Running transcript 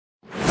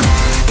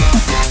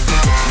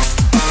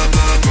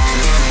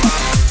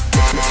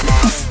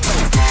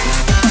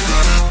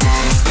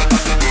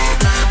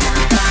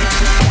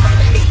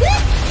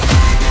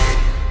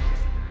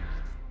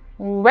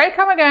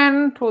Welcome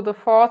again to the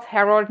fourth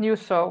Herald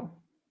News Show.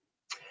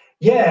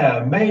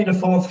 Yeah, may the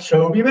fourth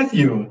show be with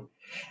you.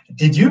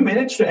 Did you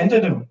manage to enter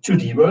the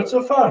 2D world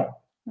so far?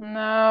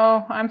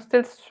 No, I'm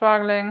still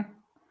struggling.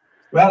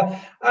 Well,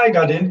 I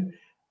got in,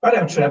 but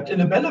I'm trapped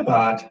in a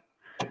bellabad.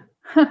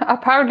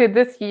 Apparently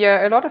this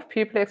year, a lot of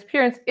people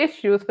experience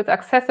issues with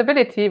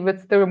accessibility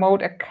with the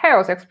remote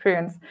chaos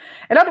experience.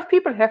 A lot of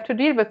people have to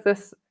deal with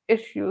these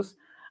issues,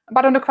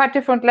 but on a quite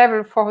different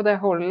level for their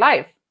whole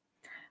life.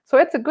 So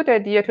it's a good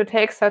idea to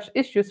take such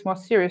issues more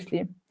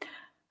seriously.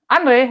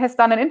 Andre has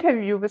done an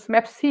interview with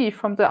MEPC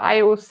from the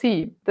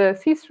IOC, the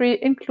C3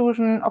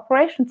 Inclusion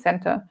Operations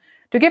Center,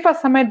 to give us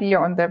some idea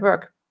on their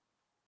work.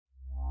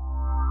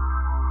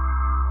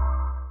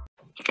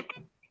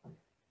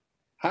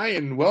 Hi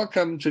and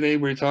welcome. Today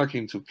we're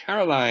talking to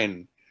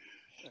Caroline.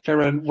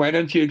 Caroline, why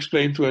don't you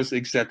explain to us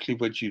exactly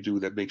what you do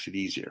that makes it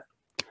easier?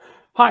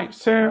 Hi,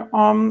 so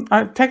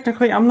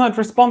technically I'm not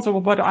responsible,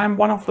 but I'm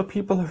one of the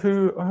people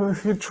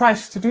who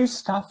tries to do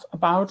stuff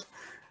about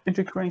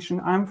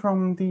integration. I'm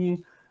from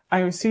the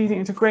IOC, the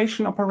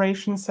Integration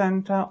Operations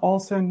Center,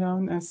 also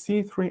known as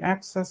C3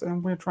 Access,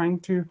 and we're trying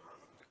to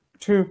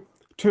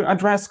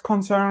address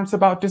concerns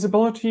about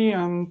disability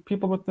and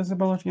people with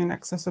disability and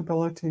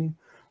accessibility.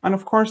 And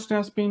of course,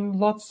 there's been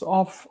lots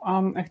of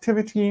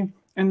activity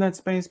in that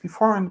space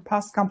before in the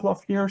past couple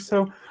of years.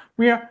 So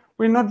we're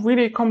not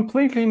really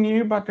completely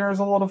new, but there's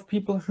a lot of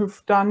people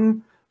who've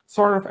done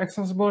sort of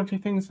accessibility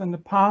things in the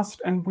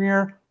past, and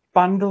we're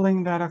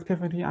bundling that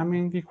activity. I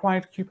mean, the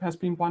Quiet Cube has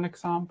been one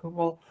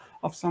example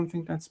of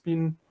something that's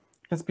been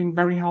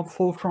very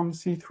helpful from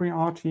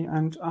C3RT.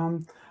 And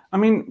I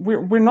mean,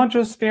 we're not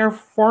just there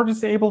for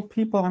disabled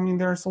people. I mean,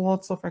 there's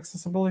lots of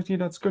accessibility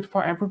that's good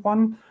for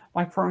everyone.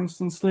 Like, for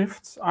instance,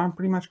 lifts are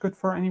pretty much good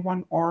for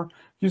anyone, or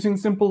using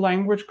simple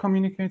language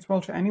communicates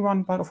well to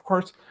anyone. But of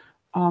course,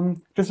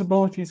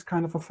 disability is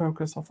kind of a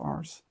focus of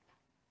ours.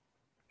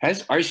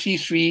 Has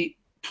rc3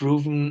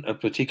 proven a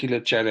particular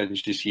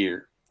challenge this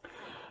year?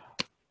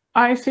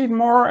 I see it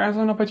more as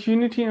an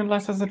opportunity and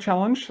less as a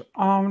challenge.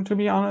 To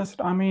be honest,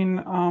 I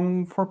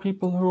mean, for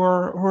people who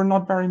are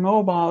not very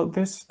mobile,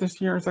 this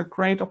year is a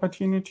great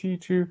opportunity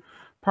to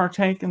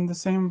partake in the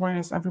same way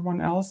as everyone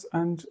else.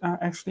 And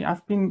actually,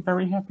 I've been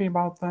very happy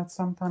about that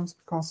sometimes,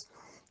 because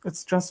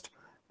it's just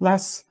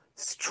less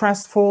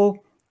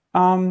stressful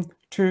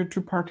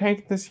to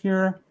partake this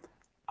year.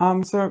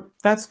 So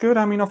that's good.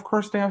 I mean, of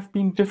course, there have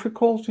been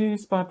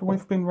difficulties, but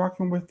we've been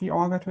working with the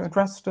orga to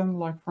address them,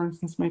 like, for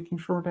instance, making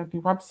sure that the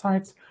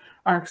websites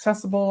are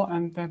accessible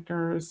and that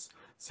there is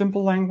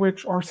simple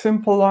language or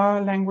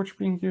simpler language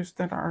being used,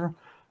 that are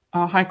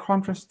high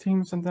contrast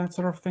themes and that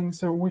sort of thing.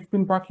 So we've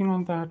been working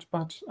on that,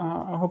 but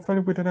hopefully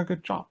we did a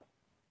good job.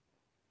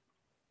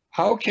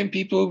 How can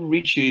people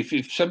reach you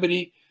if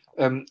somebody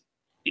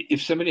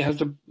has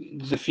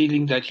the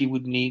feeling that he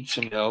would need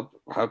some help?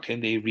 How can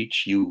they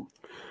reach you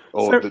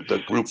or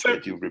the group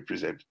that you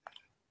represent?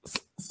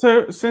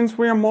 So since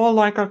we are more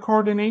like a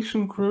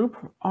coordination group,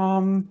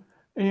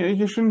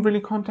 you shouldn't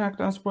really contact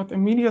us with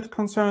immediate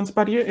concerns,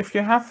 but if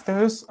you have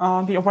those,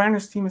 the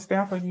awareness team is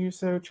there for you.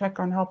 So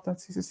check on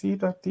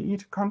help.ccc.de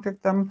to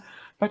contact them.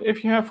 But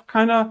if you have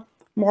kind of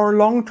more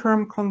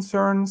long-term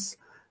concerns,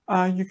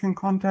 you can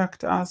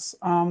contact us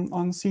on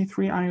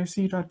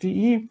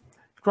c3ioc.de.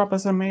 Drop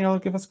us a mail,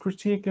 give us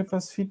critique, give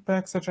us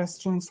feedback,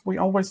 suggestions. We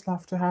always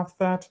love to have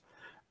that.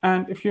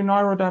 And if you're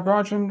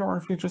neurodivergent, or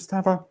if you just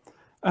have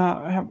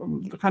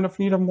kind of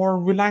need a more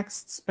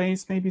relaxed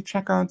space, maybe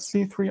check out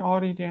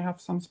C3 They have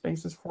some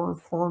spaces for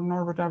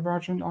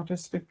neurodivergent,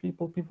 autistic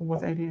people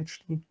with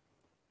ADHD.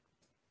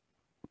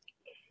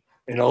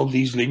 And all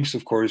these links,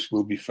 of course,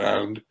 will be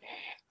found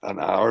on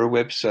our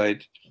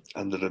website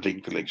under the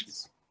link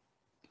collections.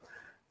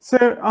 So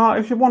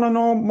if you want to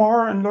know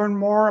more and learn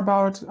more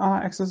about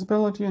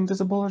accessibility and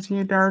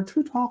disability, there are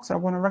two talks I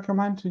want to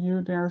recommend to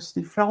you. There's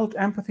the Felt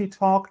Empathy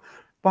talk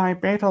by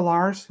Beta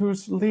Lars,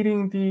 who's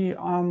leading the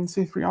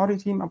C3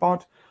 team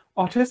about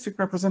autistic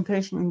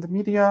representation in the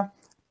media.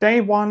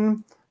 Day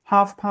 1,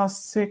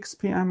 6:30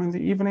 p.m. in the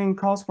evening,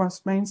 Coast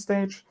West main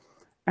stage.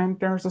 And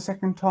there's a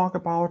second talk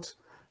about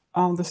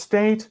the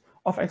state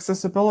of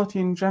accessibility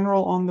in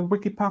general on the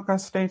Wikipaka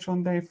stage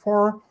on day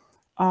 4,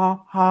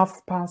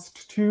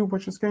 2:30,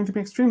 which is going to be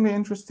extremely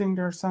interesting.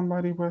 There's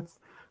somebody with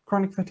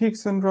chronic fatigue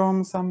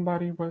syndrome,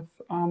 somebody with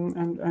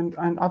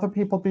and other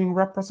people being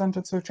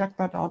represented. So check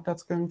that out.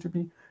 That's going to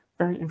be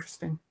very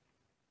interesting.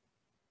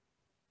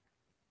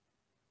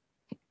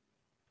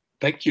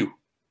 Thank you.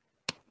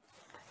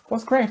 It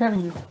was great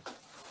having you.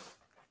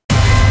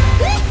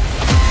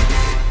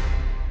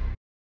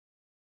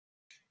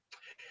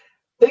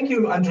 Thank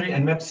you, Andre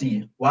and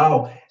MEPC.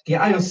 Wow, the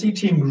IOC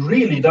team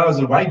really does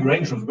a wide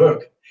range of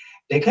work.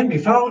 They can be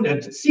found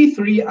at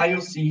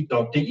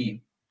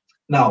c3ioc.de.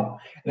 Now,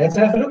 let's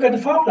have a look at the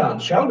Fahrplan,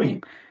 shall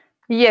we?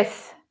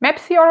 Yes,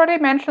 MEPC already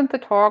mentioned the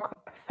talk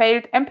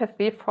Failed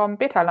Empathy from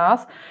Beta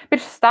Lars,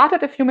 which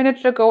started a few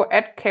minutes ago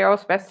at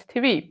Chaos West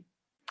TV.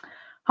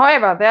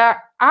 However,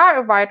 there are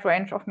a wide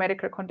range of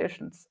medical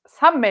conditions.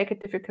 Some make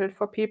it difficult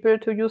for people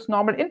to use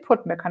normal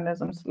input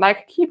mechanisms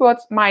like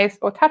keyboards, mice,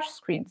 or touch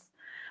screens.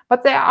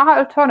 But there are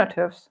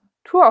alternatives.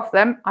 Two of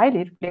them,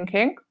 eyelid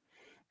blinking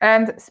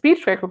and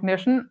speech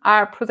recognition,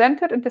 are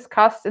presented and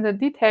discussed in the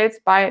details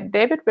by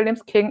David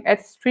Williams King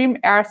at Stream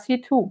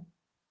rc2.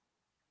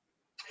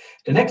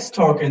 The next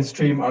talk in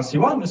Stream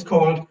rc1 is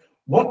called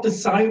What the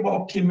Cyber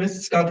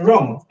Optimists Got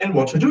Wrong and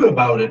What to Do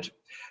About It.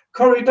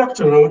 Cory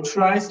Doctorow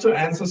tries to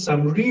answer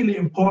some really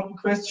important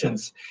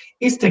questions.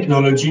 Is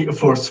technology a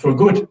force for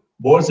good?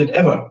 Was it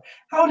ever?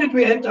 How did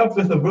we end up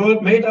with a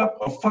world made up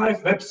of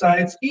 5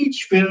 websites,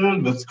 each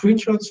filled with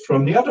screenshots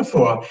from the other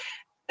 4?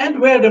 And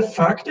where the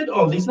fuck did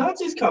all these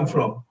Nazis come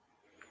from?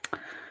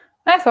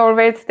 As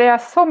always, there are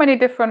so many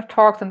different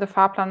talks in the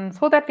Fahrplan,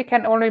 so that we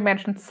can only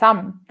mention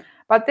some.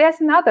 But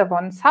there's another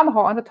one,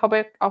 somehow on the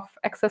topic of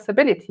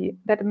accessibility,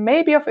 that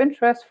may be of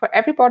interest for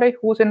everybody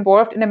who's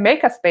involved in a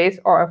makerspace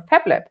or a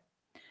fab lab.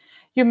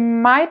 You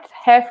might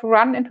have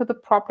run into the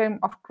problem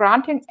of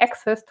granting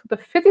access to the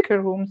physical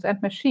rooms and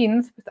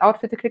machines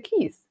without physical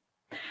keys.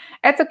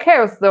 At the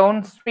Chaos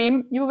Zone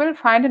stream, you will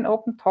find an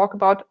open talk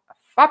about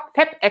fab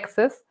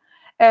access,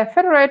 a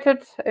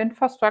federated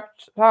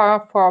infrastructure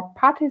for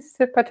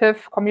participative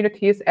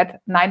communities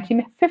at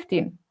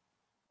 1915.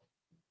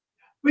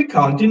 We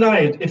can't deny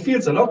it. It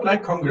feels a lot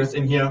like Congress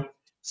in here.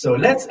 So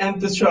let's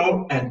end the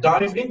show and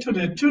dive into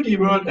the 2D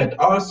world at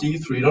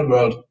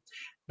rc3.world.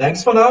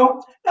 Thanks for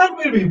now, and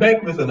we'll be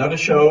back with another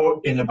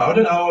show in about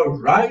an hour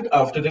right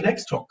after the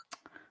next talk.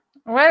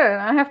 Well,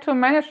 I have to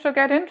manage to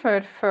get into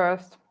it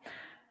first.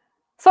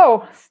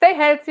 So, stay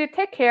healthy,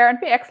 take care, and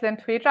be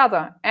excellent to each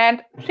other.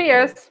 And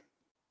cheers!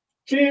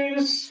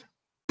 Cheers!